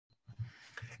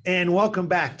And welcome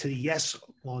back to the Yes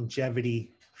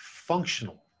Longevity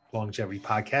Functional Longevity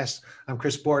Podcast. I'm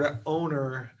Chris Borda,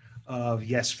 owner of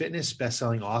Yes Fitness,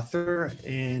 best-selling author.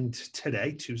 And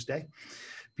today, Tuesday,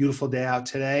 beautiful day out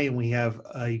today. And we have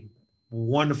a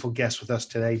wonderful guest with us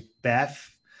today, Beth.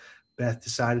 Beth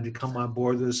decided to come on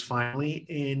board with us finally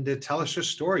and to tell us her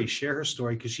story, share her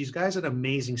story, because she's got an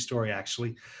amazing story,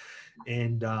 actually.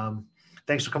 And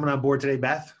thanks for coming on board today,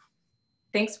 Beth.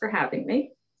 Thanks for having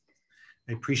me.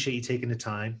 I appreciate you taking the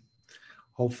time.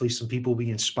 Hopefully some people will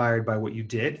be inspired by what you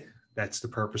did. That's the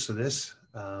purpose of this,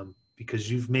 because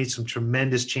you've made some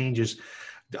tremendous changes.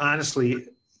 Honestly,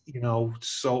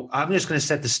 so I'm just going to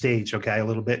set the stage, okay, a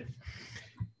little bit.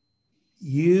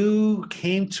 You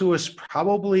came to us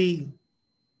probably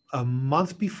a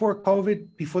month before COVID,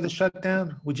 before the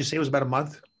shutdown. Would you say it was about a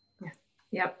month?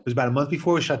 Yep. It was about a month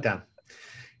before we shut down.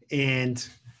 And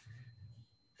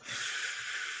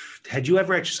had you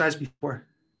ever exercised before?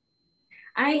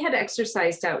 I had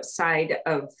exercised outside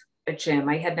of a gym.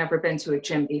 I had never been to a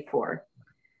gym before.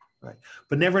 Right.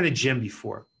 But never in a gym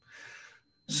before.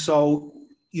 So,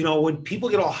 when people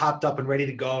get all hopped up and ready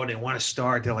to go and they want to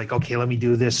start, they're like, okay, let me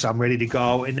do this. I'm ready to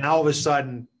go. And now all of a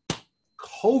sudden,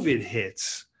 COVID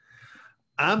hits.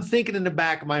 I'm thinking in the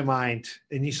back of my mind,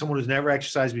 and you're someone who's never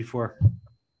exercised before,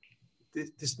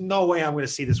 there's no way I'm going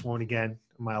to see this woman again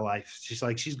in my life.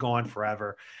 She's gone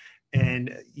forever.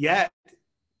 And yet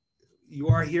you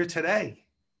are here today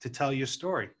to tell your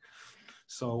story.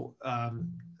 So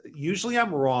usually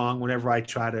I'm wrong whenever I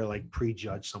try to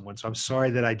prejudge someone. So I'm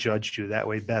sorry that I judged you that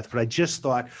way, Beth. But I just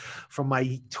thought from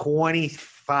my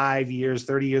 25 years,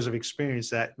 30 years of experience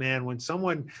that, man, when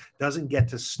someone doesn't get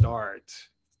to start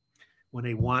when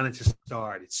they wanted to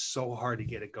start, it's so hard to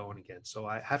get it going again. So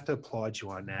I have to applaud you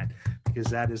on that, because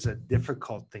that is a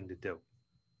difficult thing to do.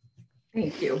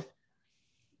 Thank you.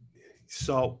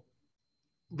 So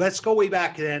let's go way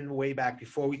back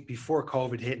before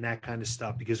COVID hit and that kind of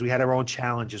stuff, because we had our own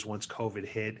challenges once COVID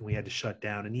hit and we had to shut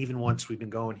down. And even once we've been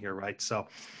going here, right? So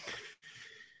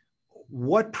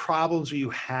what problems were you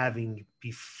having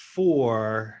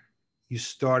before you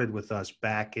started with us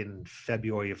back in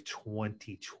February of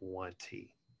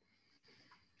 2020?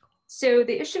 So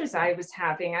the issues I was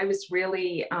having, I was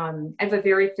really, I have a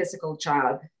very physical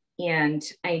job. And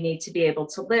I need to be able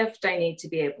to lift. I need to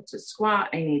be able to squat.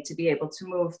 I need to be able to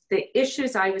move. The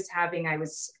issues I was having, I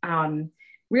was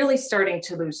really starting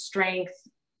to lose strength.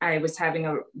 I was having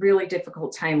a really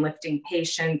difficult time lifting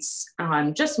patients,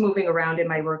 just moving around in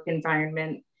my work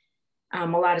environment, a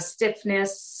lot of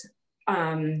stiffness,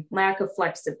 lack of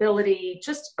flexibility,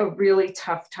 just a really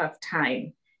tough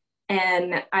time.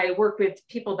 And I work with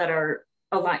people that are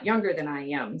a lot younger than I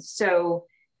am. So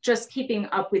just keeping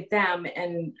up with them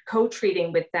and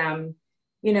co-treating with them,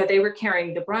 they were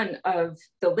carrying the brunt of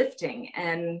the lifting.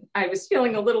 And I was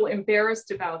feeling a little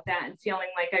embarrassed about that and feeling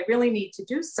like I really need to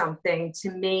do something to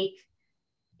make,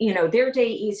 their day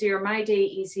easier, my day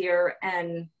easier.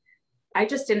 And I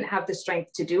just didn't have the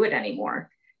strength to do it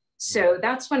anymore. So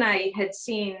that's when I had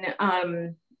seen,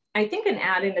 I think, an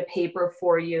ad in the paper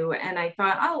for you. And I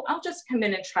thought, I'll just come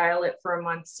in and trial it for a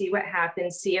month, see what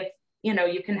happens, see if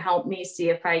you can help me, see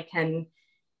if I can,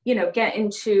 get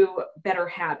into better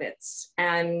habits.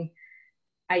 And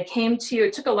I came to you.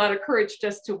 It took a lot of courage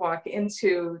just to walk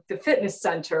into the fitness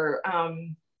center.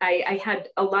 I had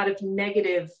a lot of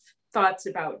negative thoughts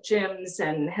about gyms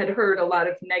and had heard a lot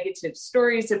of negative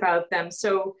stories about them.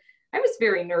 So I was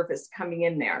very nervous coming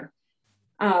in there.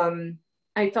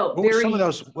 I felt what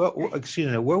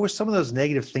were some of those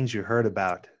negative things you heard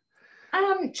about?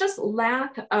 Just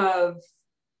lack of,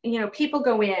 people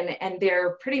go in and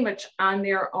they're pretty much on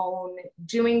their own,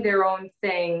 doing their own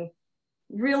thing,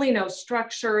 really no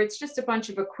structure. It's just a bunch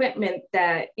of equipment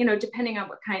that, depending on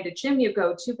what kind of gym you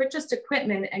go to, but just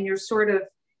equipment, and you're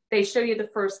they show you the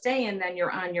first day and then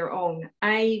you're on your own.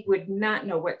 I would not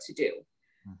know what to do.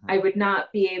 Mm-hmm. I would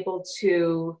not be able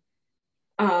to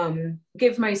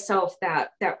give myself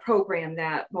that program,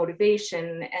 that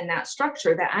motivation, and that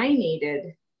structure that I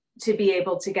needed to be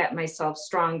able to get myself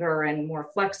stronger and more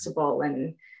flexible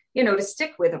and, to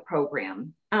stick with a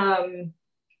program.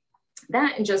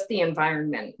 That and just the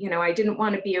environment. I didn't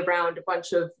want to be around a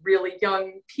bunch of really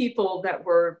young people that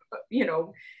were,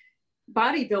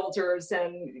 bodybuilders,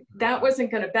 and that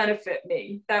wasn't going to benefit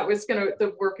me. That was going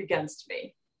to work against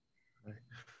me.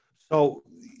 So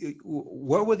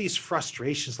what were these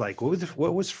frustrations like?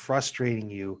 What was frustrating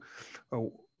you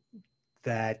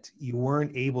that you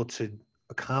weren't able to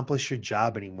accomplish your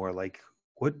job anymore? Like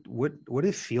what did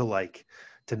it feel like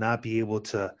to not be able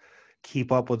to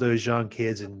keep up with those young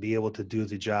kids and be able to do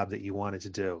the job that you wanted to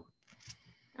do?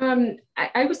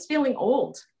 I was feeling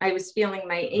old. I was feeling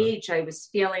my age. I was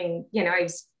feeling, I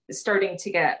was starting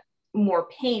to get more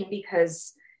pain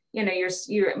because,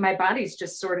 my body's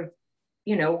just sort of,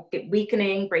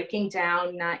 weakening, breaking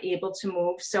down, not able to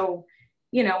move. So,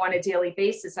 on a daily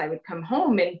basis, I would come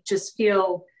home and just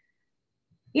feel,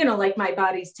 like my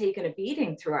body's taken a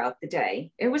beating throughout the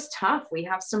day. It was tough. We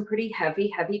have some pretty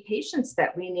heavy patients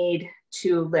that we need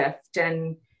to lift.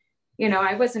 And,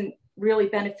 I wasn't really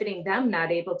benefiting them,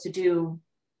 not able to do,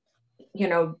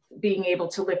 being able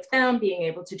to lift them, being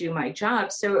able to do my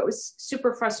job. So it was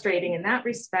super frustrating in that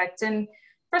respect, and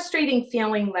frustrating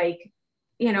feeling like,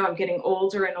 I'm getting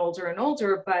older and older and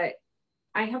older, but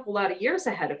I have a lot of years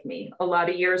ahead of me, a lot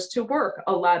of years to work,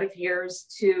 a lot of years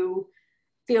to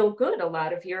feel good, a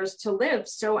lot of years to live.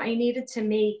 So I needed to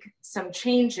make some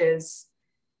changes,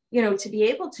 to be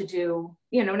able to do,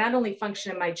 not only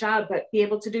function in my job, but be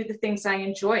able to do the things I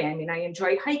enjoy. I mean, I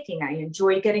enjoy hiking. I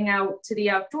enjoy getting out to the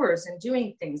outdoors and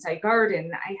doing things. I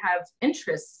garden. I have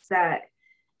interests that,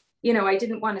 I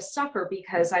didn't want to suffer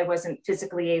because I wasn't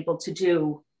physically able to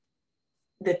do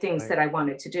the things that I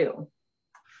wanted to do.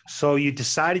 So you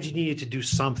decided you needed to do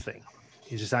something.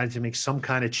 You decided to make some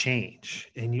kind of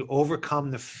change, and you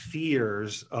overcome the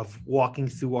fears of walking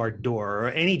through our door or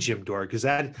any gym door, because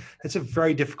that's a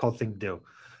very difficult thing to do.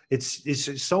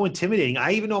 It's so intimidating.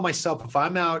 I even know myself, if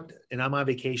I'm out and I'm on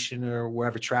vacation or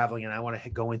wherever traveling and I want to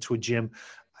go into a gym,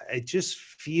 it just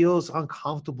feels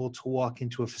uncomfortable to walk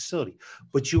into a facility.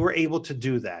 But you were able to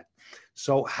do that.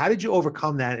 So how did you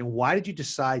overcome that, and why did you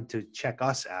decide to check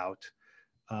us out?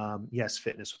 Yes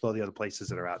Fitness, with all the other places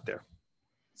that are out there.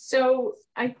 So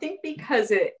I think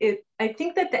because I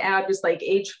think that the ad was like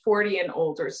age 40 and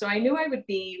older. So I knew I would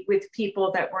be with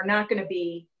people that were not going to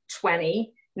be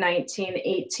 20, 19,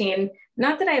 18.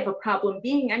 Not that I have a problem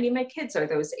being, I mean, my kids are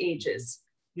those ages.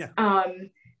 Yeah.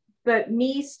 But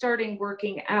me starting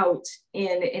working out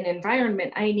in an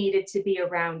environment, I needed to be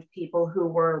around people who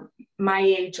were my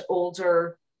age,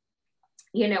 older,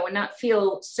 and not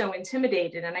feel so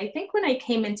intimidated. And I think when I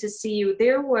came in to see you,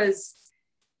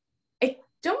 I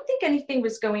don't think anything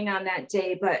was going on that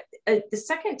day, but the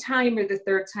second time or the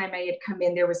third time I had come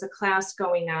in, there was a class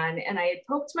going on, and I had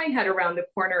poked my head around the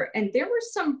corner, and there were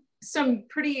some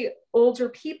pretty older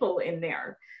people in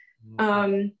there.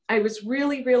 I was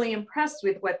really, really impressed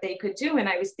with what they could do. And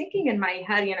I was thinking in my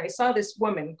head, I saw this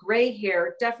woman, gray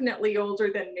hair, definitely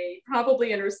older than me,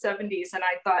 probably in her 70s. And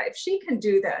I thought, if she can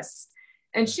do this,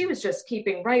 and she was just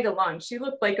keeping right along. She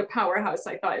looked like a powerhouse.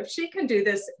 I thought, if she can do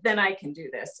this, then I can do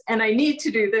this. And I need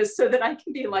to do this so that I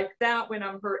can be like that when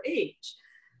I'm her age.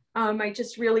 I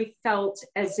just really felt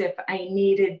as if I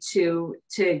needed to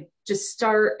just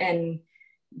start and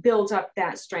build up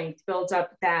that strength, build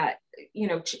up that,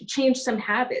 change some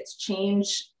habits,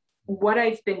 change what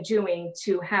I've been doing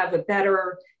to have a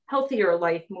better, healthier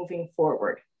life moving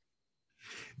forward.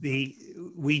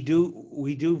 We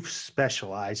do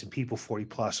specialize in people 40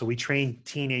 plus. So we train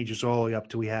teenagers all the way up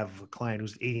to, we have a client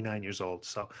who's 89 years old.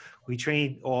 So we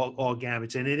train all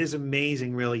gamuts, and it is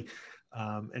amazing, really.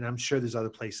 And I'm sure there's other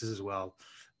places as well,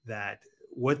 that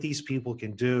what these people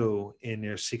can do in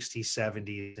their 60s,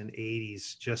 70s, and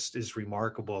 80s just is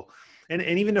remarkable. And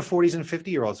even the 40s and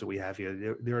 50-year-olds that we have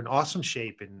here, they're in awesome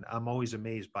shape. And I'm always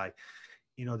amazed by,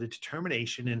 the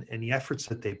determination and the efforts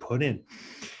that they put in.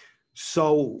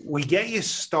 So we get you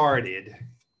started,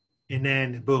 and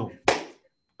then boom,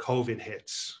 COVID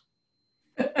hits.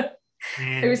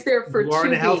 And I was there for 2 weeks. You're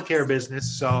in the healthcare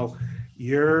business, so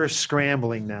you're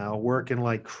scrambling now, working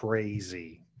like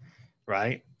crazy,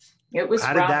 right? It was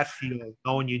How rough. did that feel,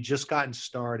 knowing you just gotten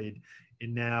started,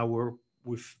 and now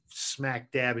we've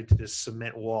smack dab into this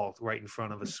cement wall right in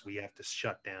front of us? We have to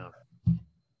shut down.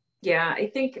 Yeah, I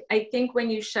think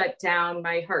when you shut down,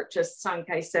 my heart just sunk.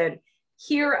 I said,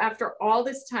 here, after all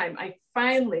this time, I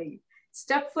finally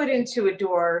stepped foot into a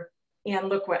door, and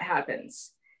look what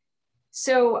happens.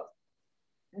 So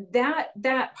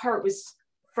that part was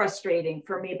frustrating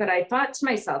for me, but I thought to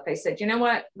myself, I said, you know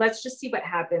what, let's just see what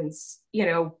happens.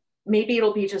 Maybe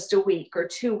it'll be just a week or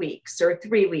 2 weeks or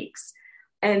 3 weeks.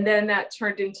 And then that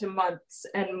turned into months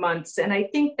and months. And I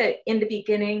think that in the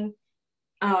beginning,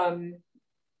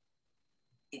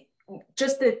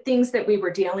 just the things that we were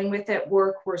dealing with at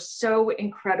work were so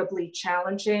incredibly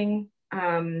challenging.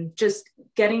 Just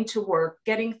getting to work,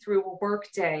 getting through a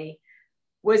work day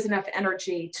was enough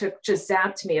energy to just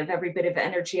zapped me of every bit of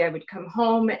energy. I would come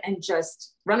home and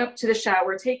just run up to the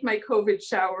shower, take my COVID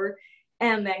shower,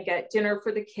 and then get dinner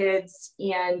for the kids.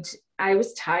 And I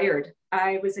was tired.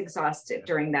 I was exhausted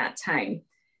during that time.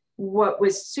 What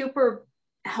was super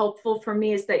helpful for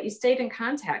me is that you stayed in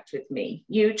contact with me.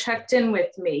 You checked in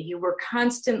with me. You were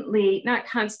constantly, not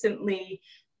constantly,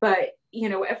 but, you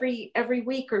know, every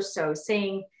week or so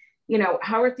saying, you know,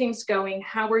 how are things going?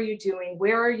 How are you doing?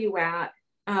 Where are you at?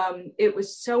 It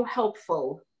was so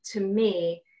helpful to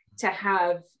me to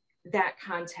have that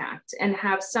contact and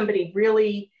have somebody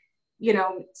really, you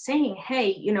know, saying,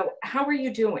 hey, you know, how are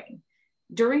you doing?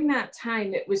 During that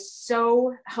time, it was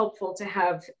so helpful to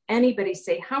have anybody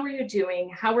say, how are you doing?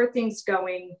 How are things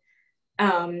going?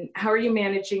 How are you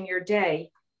managing your day?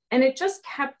 And it just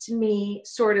kept me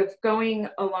sort of going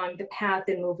along the path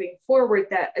and moving forward,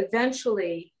 that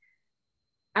eventually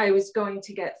I was going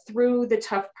to get through the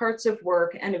tough parts of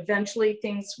work, and eventually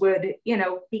things would, you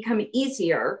know, become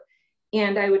easier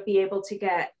and I would be able to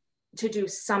get to do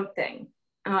something.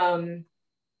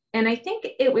 And I think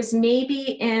it was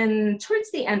maybe towards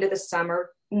the end of the summer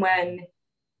when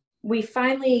we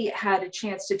finally had a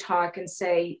chance to talk and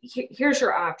say, here's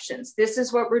your options. This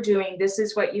is what we're doing. This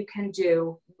is what you can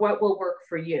do. What will work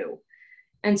for you?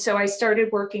 And so I started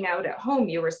working out at home.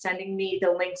 You were sending me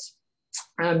the links.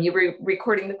 You were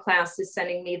recording the classes,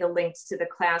 sending me the links to the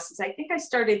classes. I think I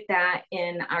started that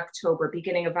in October,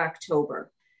 beginning of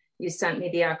October. You sent me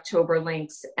the October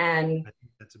links, and I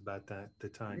think that's about the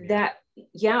time.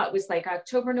 It was like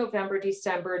October, November,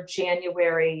 December,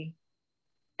 January,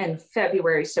 and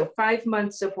February. So 5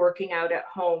 months of working out at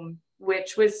home,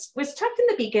 which was tough in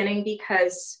the beginning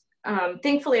because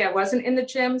thankfully I wasn't in the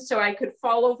gym, so I could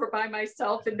fall over by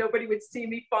myself and nobody would see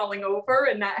me falling over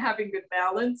and not having good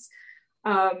balance.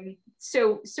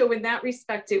 So in that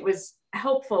respect, it was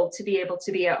helpful to be able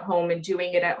to be at home and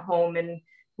doing it at home and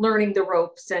learning the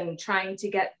ropes and trying to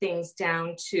get things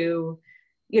down to,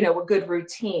 you know, a good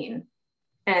routine.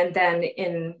 And then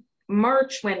in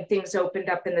March, when things opened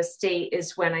up in the state,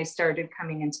 is when I started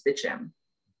coming into the gym.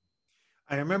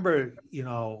 I remember, you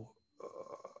know,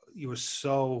 you were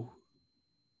so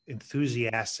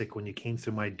enthusiastic when you came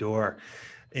through my door.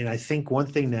 And I think one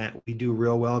thing that we do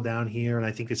real well down here, and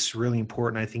I think it's really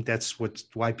important, I think that's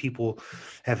why people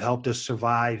have helped us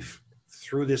survive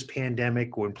through this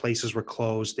pandemic when places were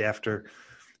closed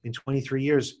in 23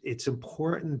 years, it's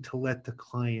important to let the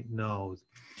client know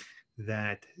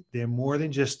that they're more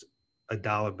than just a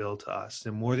dollar bill to us.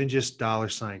 They're more than just dollar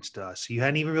signs to us. You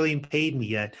hadn't even really paid me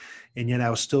yet, and yet I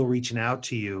was still reaching out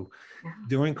to you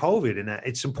during COVID. And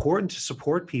it's important to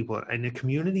support people, and the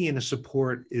community and the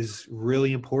support is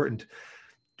really important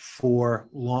for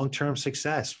long-term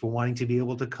success, for wanting to be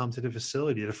able to come to the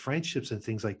facility, the friendships and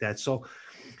things like that. So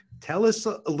tell us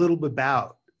a little bit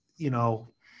about, you know,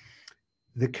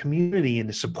 the community and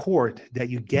the support that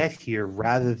you get here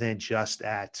rather than just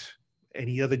at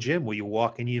any other gym where you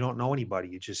walk in, you don't know anybody.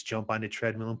 You just jump on the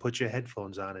treadmill and put your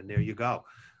headphones on and there you go.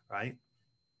 Right.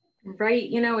 Right.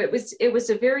 You know, it was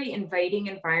a very inviting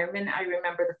environment. I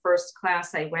remember the first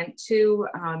class I went to,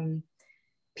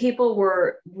 people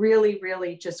were really,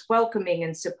 really just welcoming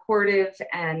and supportive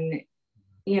and,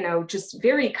 you know, just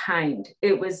very kind.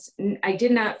 I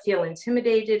did not feel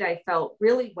intimidated. I felt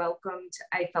really welcomed.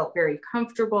 I felt very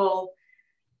comfortable.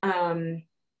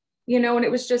 You know, and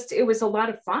it was a lot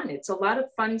of fun. It's a lot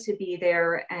of fun to be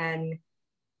there, and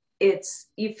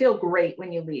you feel great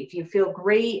when you leave. You feel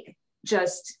great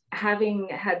just having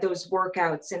had those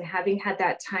workouts and having had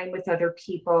that time with other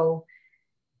people,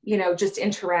 you know, just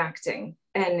interacting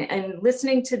and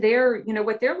listening to their, you know,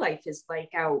 what their life is like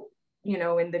out, you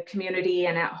know, in the community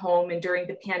and at home and during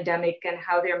the pandemic, and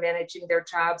how they're managing their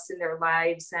jobs and their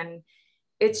lives. And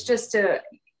it's just a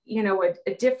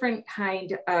different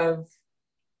kind of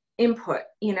input.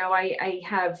 You know, I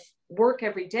have work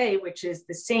every day, which is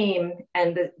the same,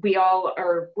 and we all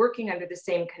are working under the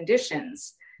same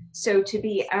conditions. So to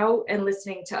be out and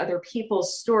listening to other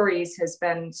people's stories has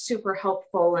been super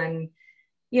helpful. And,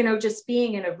 you know, just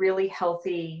being in a really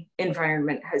healthy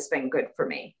environment has been good for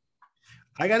me.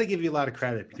 I got to give you a lot of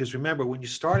credit, because remember when you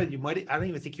started, I don't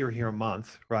even think you were here a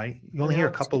month, right? You only here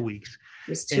a couple of weeks.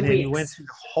 It was 2 and then weeks. You went through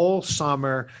the whole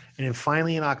summer, and then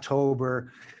finally in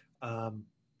October,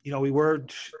 you know, we were,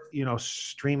 you know,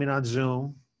 streaming on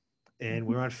Zoom, and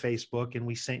we were on Facebook, and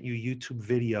we sent you YouTube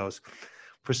videos.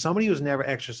 For somebody who's never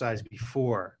exercised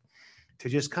before, to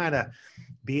just kind of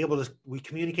be able to, we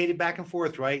communicated back and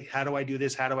forth, right? How do I do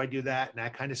this? How do I do that? And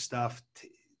that kind of stuff.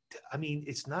 I mean,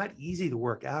 it's not easy to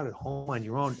work out at home on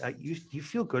your own. You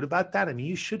feel good about that? I mean,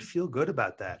 you should feel good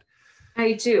about that.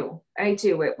 I do.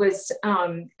 It was,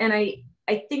 and I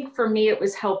think for me, it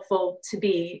was helpful to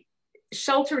be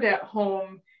sheltered at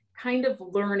home, kind of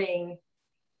learning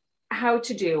how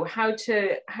to do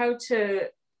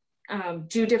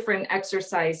different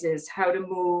exercises, how to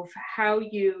move, how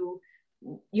you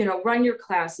run your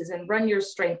classes and run your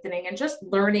strengthening, and just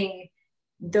learning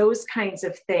those kinds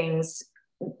of things,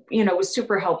 was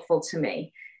super helpful to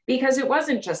me, because it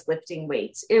wasn't just lifting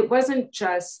weights. It wasn't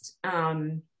just,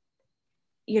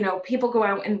 people go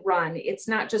out and run. It's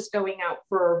not just going out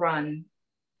for a run,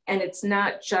 and it's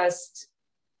not just,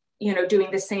 doing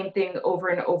the same thing over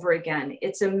and over again.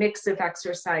 It's a mix of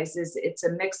exercises. It's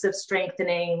a mix of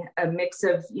strengthening, a mix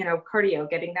of, cardio,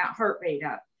 getting that heart rate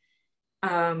up.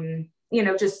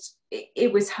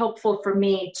 It was helpful for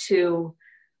me to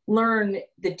learn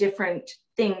the different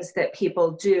things that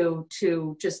people do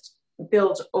to just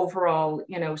build overall,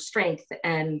 strength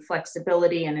and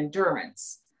flexibility and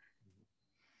endurance.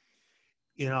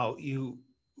 You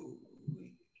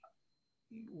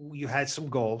had some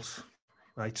goals,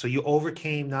 right? So you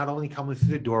overcame not only coming through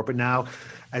the door, but now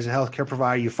as a healthcare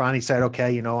provider, you finally said,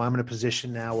 okay, I'm in a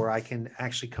position now where I can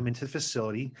actually come into the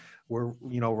facility. We're,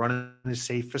 running a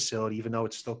safe facility, even though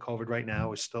it's still COVID right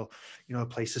now. It's still, the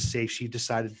place is safe. She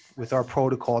decided with our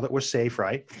protocol that we're safe,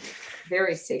 right?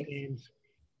 Very safe. And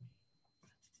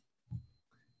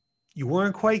you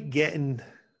weren't quite getting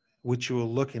what you were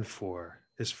looking for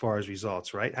as far as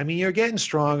results, right? I mean, you're getting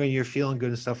stronger, you're feeling good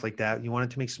and stuff like that. You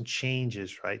wanted to make some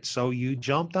changes, right? So you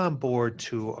jumped on board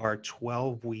to our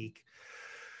 12-week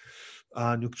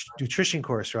nutrition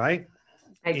course, right?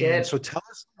 I did. And so tell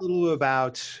us a little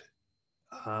about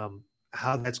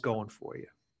how that's going for you.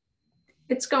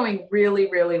 It's going really,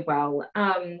 really well.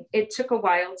 It took a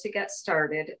while to get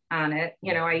started on it.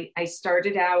 I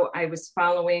started out, I was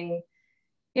following,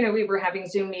 we were having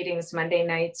Zoom meetings Monday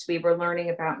nights. We were learning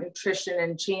about nutrition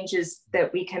and changes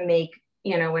that we can make,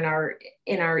 in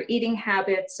our eating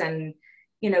habits, and,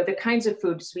 the kinds of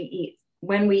foods we eat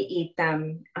when we eat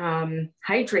them.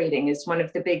 Hydrating is one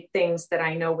of the big things that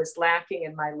I know was lacking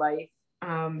in my life,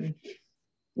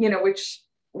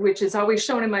 which is always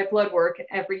shown in my blood work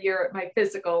every year at my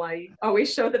physical. I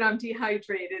always show that I'm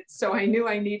dehydrated. So I knew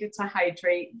I needed to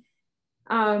hydrate.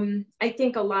 I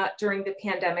think a lot during the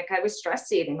pandemic, I was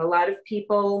stress eating. A lot of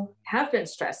people have been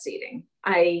stress eating.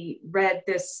 I read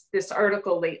this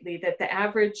article lately that the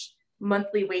average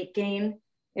monthly weight gain,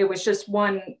 it was just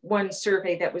one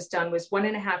survey that was done, was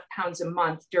 1.5 pounds a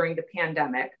month during the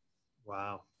pandemic.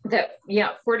 Wow.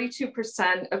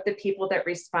 42% of the people that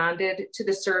responded to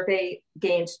the survey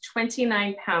gained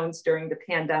 29 pounds during the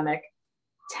pandemic.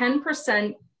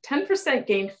 10%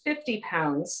 gained 50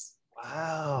 pounds.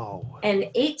 Wow. And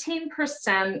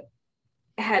 18%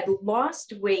 had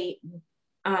lost weight,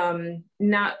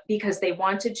 not because they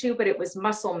wanted to, but it was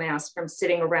muscle mass from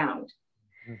sitting around.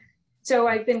 So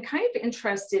I've been kind of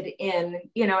interested in,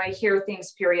 I hear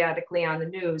things periodically on the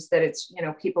news that it's,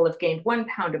 people have gained 1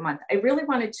 pound a month. I really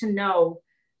wanted to know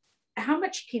how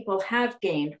much people have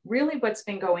gained, really what's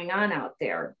been going on out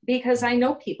there, because I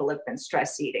know people have been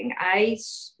stress eating. I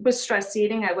was stress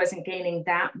eating. I wasn't gaining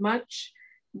that much,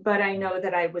 but I know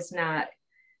that I was not,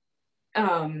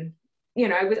 I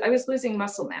was losing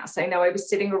muscle mass. I know I was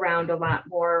sitting around a lot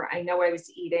more. I know I was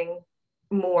eating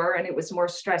more, and it was more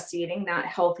stress eating, not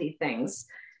healthy things.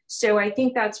 So I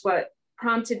think that's what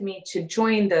prompted me to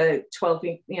join the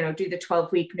 12-week, do the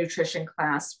 12-week nutrition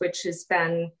class, which has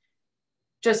been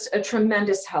just a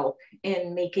tremendous help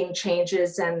in making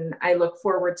changes. And I look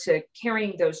forward to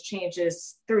carrying those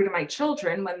changes through to my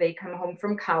children when they come home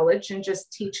from college, and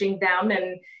just teaching them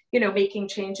and, making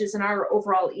changes in our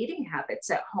overall eating habits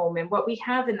at home and what we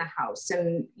have in the house,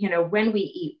 and, when we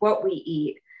eat, what we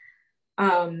eat.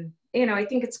 I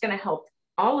think it's going to help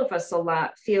all of us a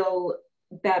lot feel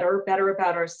better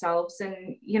about ourselves.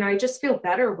 And, I just feel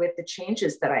better with the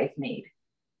changes that I've made.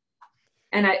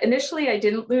 And initially I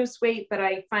didn't lose weight, but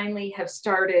I finally have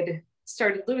started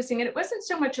losing. And it wasn't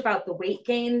so much about the weight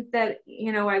gain that,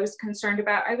 I was concerned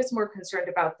about. I was more concerned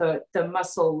about the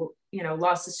muscle,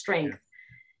 loss of strength.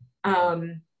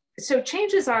 So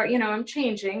changes are, I'm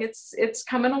changing. It's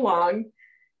coming along.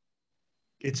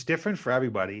 It's different for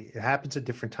everybody. It happens at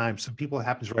different times. Some people it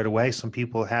happens right away. Some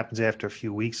people it happens after a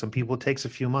few weeks. Some people it takes a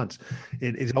few months.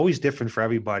 It's always different for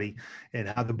everybody, and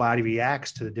how the body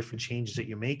reacts to the different changes that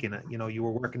you're making. You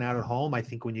were working out at home. I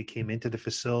think when you came into the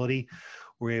facility,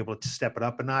 we were able to step it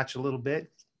up a notch a little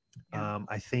bit. Yeah.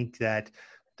 I think that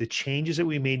the changes that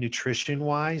we made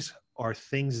nutrition-wise are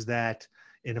things that,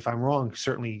 and if I'm wrong,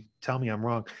 certainly tell me I'm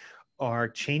wrong, are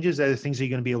changes that are things that you're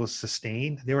going to be able to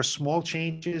sustain. There are small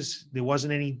changes. There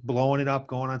wasn't any blowing it up,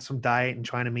 going on some diet and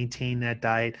trying to maintain that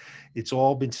diet. It's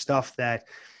all been stuff that,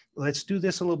 let's do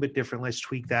this a little bit different. Let's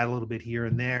tweak that a little bit here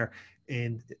and there.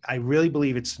 And I really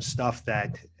believe it's some stuff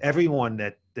that everyone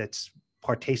that's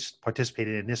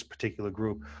participated in this particular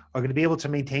group are going to be able to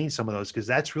maintain some of those, because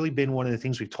that's really been one of the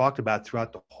things we've talked about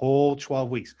throughout the whole 12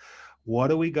 weeks.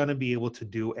 What are we going to be able to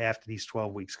do after these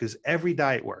 12 weeks? Because every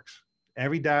diet works.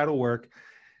 Every diet will work,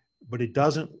 but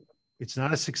it's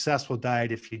not a successful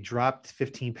diet if you dropped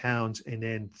 15 pounds and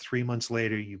then 3 months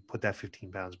later you put that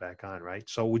 15 pounds back on, right?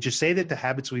 So would you say that the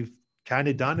habits we've kind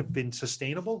of done have been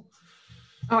sustainable?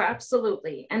 Oh,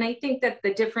 absolutely. And I think that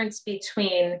the difference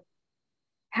between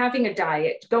having a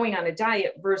diet, going on a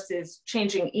diet versus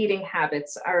changing eating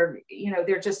habits are,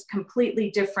 they're just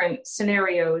completely different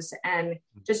scenarios. And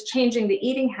just changing the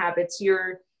eating habits,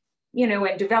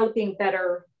 and developing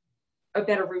a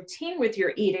better routine with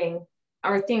your eating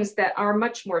are things that are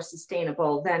much more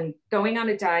sustainable than going on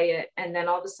a diet and then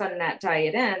all of a sudden that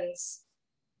diet ends.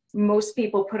 Most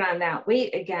people put on that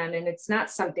weight again, and it's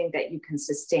not something that you can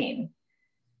sustain.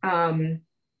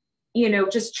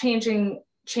 Just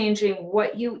changing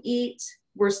what you eat.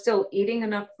 We're still eating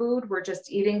enough food. We're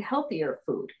just eating healthier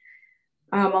food.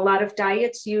 A lot of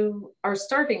diets, you are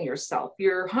starving yourself.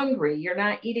 You're hungry. You're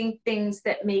not eating things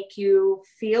that make you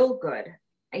feel good.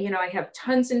 I have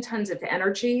tons and tons of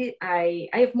energy. I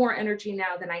have more energy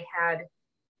now than I had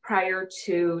prior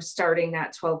to starting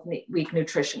that 12-week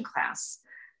nutrition class.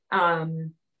 I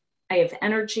have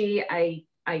energy.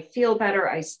 I feel better.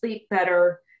 I sleep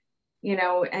better,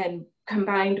 and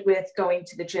combined with going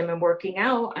to the gym and working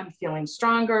out, I'm feeling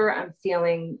stronger. I'm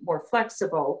feeling more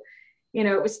flexible.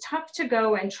 It was tough to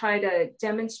go and try to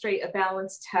demonstrate a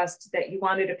balance test that you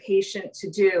wanted a patient to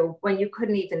do when you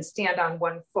couldn't even stand on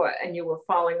one foot and you were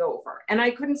falling over. And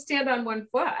I couldn't stand on one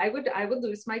foot. I would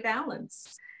lose my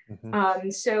balance. Mm-hmm.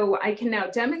 So I can now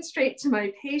demonstrate to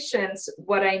my patients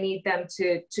what I need them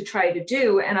to try to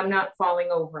do, and I'm not falling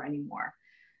over anymore.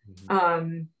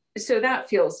 Mm-hmm. So that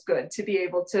feels good to be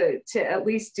able to at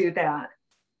least do that.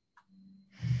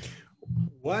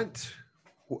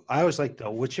 I always like,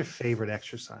 though, what's your favorite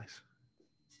exercise?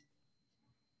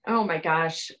 Oh my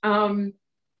gosh. 2B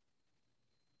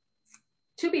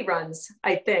runs,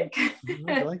 I think,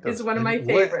 is one of my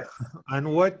favorites.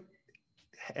 And what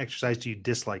exercise do you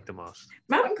dislike the most?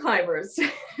 Mountain climbers.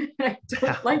 I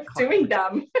don't like doing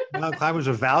them. Mountain climbers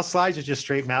with valve slides or just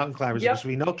straight mountain climbers? Yep. Because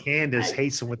we know Candace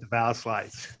hates them with the valve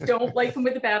slides. Don't like them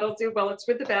with the battle do. Well, it's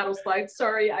with the battle slides.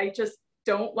 Sorry, I just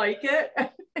don't like it.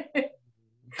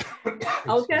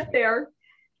 I'll get there.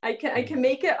 I can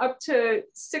make it up to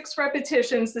 6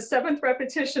 repetitions. The 7th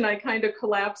repetition, I kind of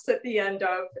collapse at the end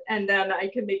of, and then I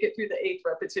can make it through the 8th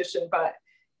repetition, but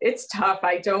it's tough.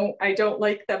 I don't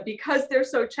like them because they're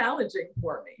so challenging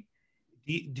for me.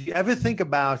 Do you ever think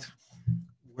about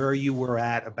where you were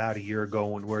at about a year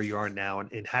ago and where you are now,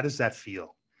 and how does that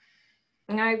feel?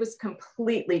 I was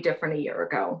completely different a year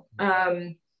ago.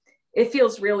 It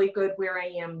feels really good where I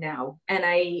am now. And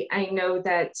I know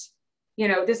that,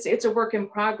 it's a work in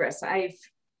progress. I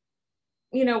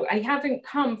haven't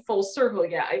come full circle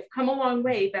yet. I've come a long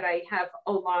way, but I have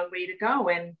a long way to go.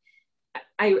 And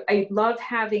I love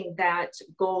having that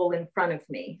goal in front of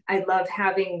me. I love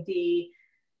having the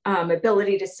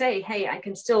ability to say, hey, I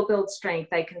can still build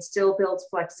strength. I can still build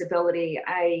flexibility.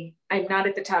 I'm not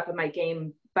at the top of my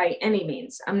game by any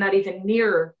means. I'm not even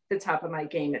near the top of my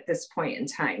game at this point in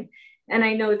time. And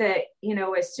I know that,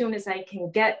 as soon as I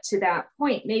can get to that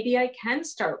point, maybe I can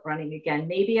start running again.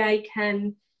 Maybe I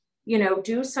can,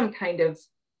 do some kind of,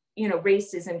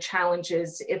 races and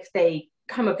challenges if they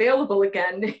come available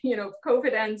again. If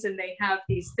COVID ends and they have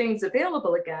these things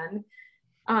available again,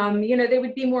 they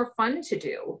would be more fun to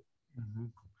do. Mm-hmm.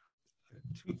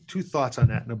 Two thoughts on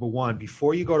that. Number one,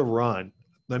 before you go to run,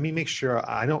 let me make sure.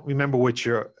 I don't remember what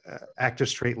your active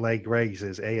straight leg raise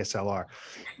is, ASLR.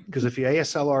 Because if your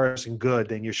ASLR isn't good,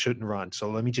 then you shouldn't run. So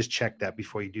let me just check that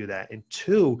before you do that. And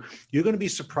 2, you're going to be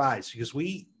surprised because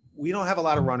we don't have a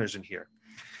lot of runners in here.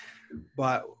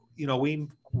 But,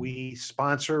 we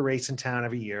sponsor a race in town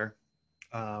every year.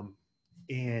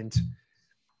 And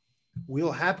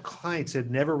we'll have clients that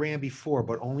never ran before,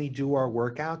 but only do our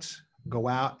workouts, go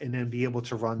out and then be able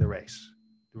to run the race.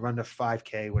 Run the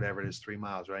 5K, whatever it is, 3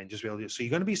 miles, right? And just be able to. So you're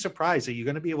going to be surprised that you're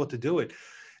going to be able to do it,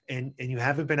 and you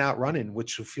haven't been out running,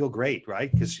 which will feel great, right?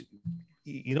 Because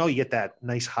you get that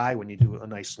nice high when you do a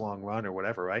nice long run or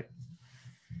whatever, right?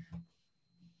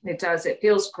 It does. It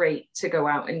feels great to go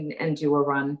out and do a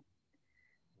run.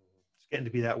 It's getting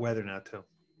to be that weather now too.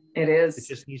 It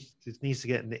is. It needs to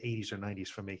get in the 80s or 90s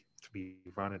for me to be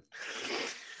running.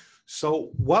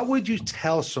 So what would you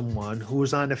tell someone who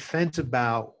is on the fence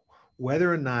about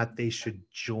whether or not they should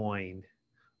join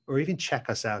or even check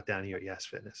us out down here at Yes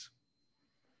Fitness?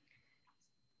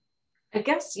 I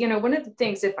guess, one of the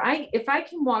things, if I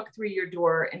can walk through your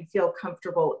door and feel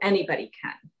comfortable, anybody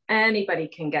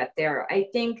can get there. I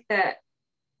think that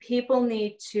people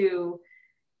need to,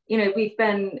 we've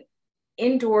been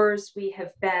indoors, we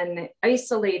have been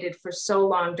isolated for so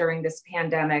long during this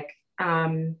pandemic.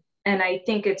 And I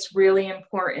think it's really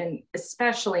important,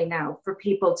 especially now, for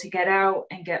people to get out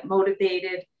and get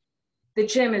motivated. The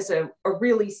gym is a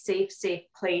really safe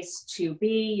place to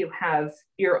be. You have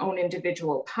your own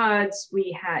individual pods.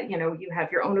 You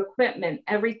have your own equipment.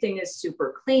 Everything is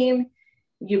super clean.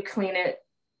 You clean it,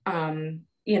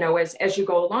 as you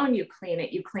go along, you clean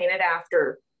it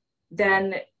after.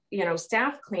 Then,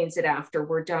 staff cleans it after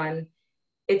we're done.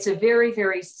 It's a very,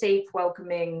 very safe,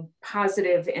 welcoming,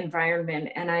 positive environment.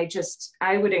 And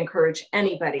I would encourage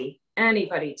anybody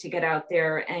to get out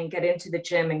there and get into the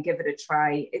gym and give it a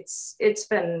try. It's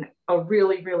been a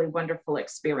really, really wonderful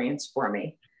experience for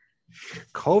me.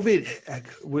 COVID,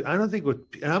 I don't think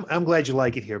I'm glad you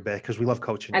like it here, Beth, because we love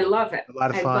coaching. I love it. A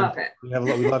lot of fun. I love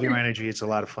it. We love your energy. It's a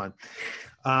lot of fun.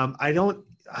 I don't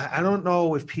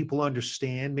know if people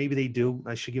understand. Maybe they do.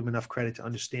 I should give them enough credit to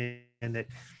understand that.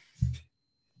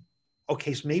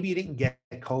 Okay, so maybe you didn't get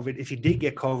COVID. If you did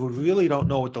get COVID, we really don't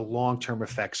know what the long-term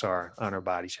effects are on our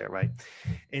bodies here, right?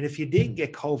 And if you didn't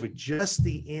get COVID, just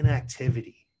the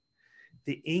inactivity,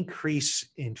 the increase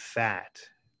in fat,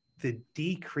 the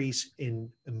decrease in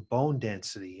bone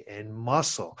density and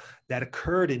muscle that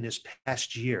occurred in this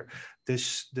past year, the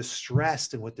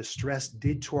stress and what the stress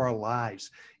did to our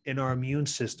lives and our immune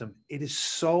system, it is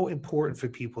so important for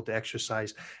people to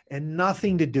exercise, and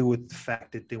nothing to do with the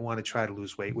fact that they want to try to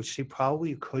lose weight, which they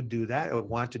probably could do that or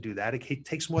want to do that. It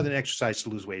takes more than exercise to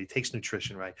lose weight. It takes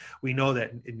nutrition, right? We know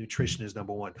that nutrition is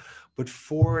number one, but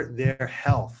for their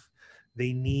health,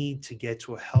 they need to get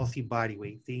to a healthy body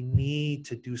weight. They need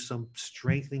to do some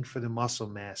strengthening for the muscle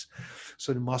mass,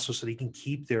 so they can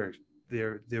keep their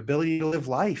ability to live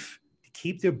life, to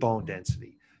keep their bone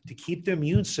density, to keep their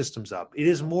immune systems up. It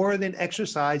is more than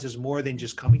exercise, is more than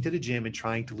just coming to the gym and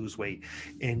trying to lose weight.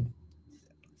 And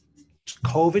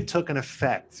COVID took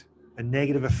a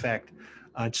negative effect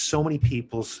on so many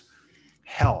people's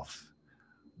health,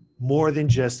 more than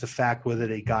just the fact whether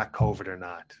they got COVID or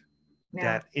not. Yeah.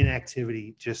 That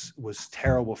inactivity just was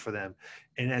terrible for them.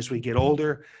 And as we get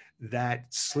older,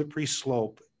 that slippery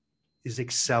slope is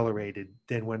accelerated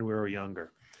than when we were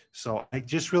younger. So I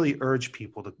just really urge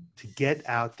people to get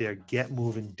out there, get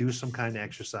moving, do some kind of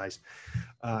exercise,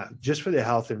 just for their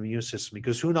health and immune system,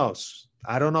 because who knows?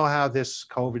 I don't know how this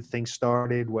COVID thing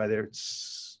started, whether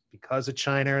it's because of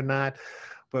China or not.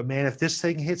 But man, if this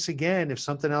thing hits again, if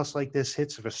something else like this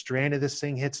hits, if a strand of this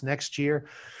thing hits next year,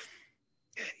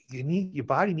 your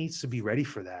body needs to be ready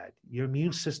for that. Your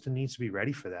immune system needs to be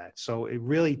ready for that. So it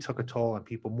really took a toll on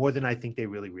people, more than I think they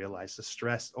really realized. The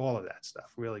stress, all of that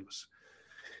stuff really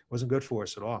wasn't good for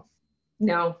us at all.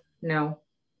 No.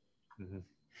 Mm-hmm.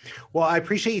 Well, I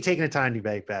appreciate you taking the time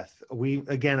today, Beth. We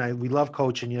love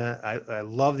coaching you. I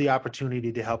love the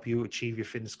opportunity to help you achieve your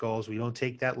fitness goals. We don't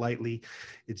take that lightly.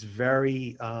 It's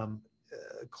very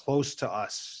close to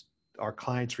us, our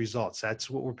clients' results. That's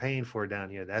what we're paying for down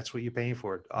here. That's what you're paying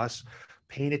for, us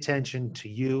paying attention to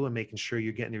you and making sure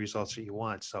you're getting the results that you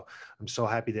want. So I'm so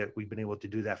happy that we've been able to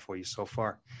do that for you so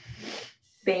far.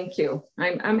 Thank you.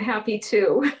 I'm happy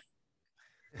too.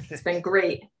 It's been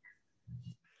great.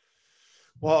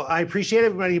 Well, I appreciate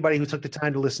everybody who took the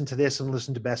time to listen to this and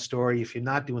listen to Beth's story. If you're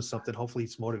not doing something, hopefully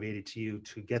it's motivated to you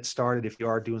to get started. If you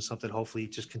are doing something, hopefully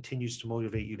it just continues to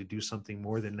motivate you to do something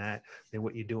more than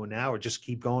what you're doing now, or just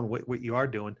keep going what you are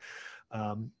doing.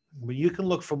 But you can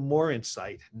look for more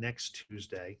insight next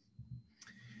Tuesday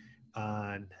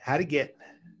on how to get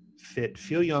fit,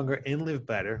 feel younger, and live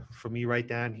better from me right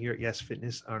down here at Yes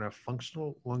Fitness on our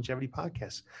Functional Longevity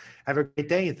Podcast. Have a great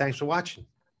day, and thanks for watching.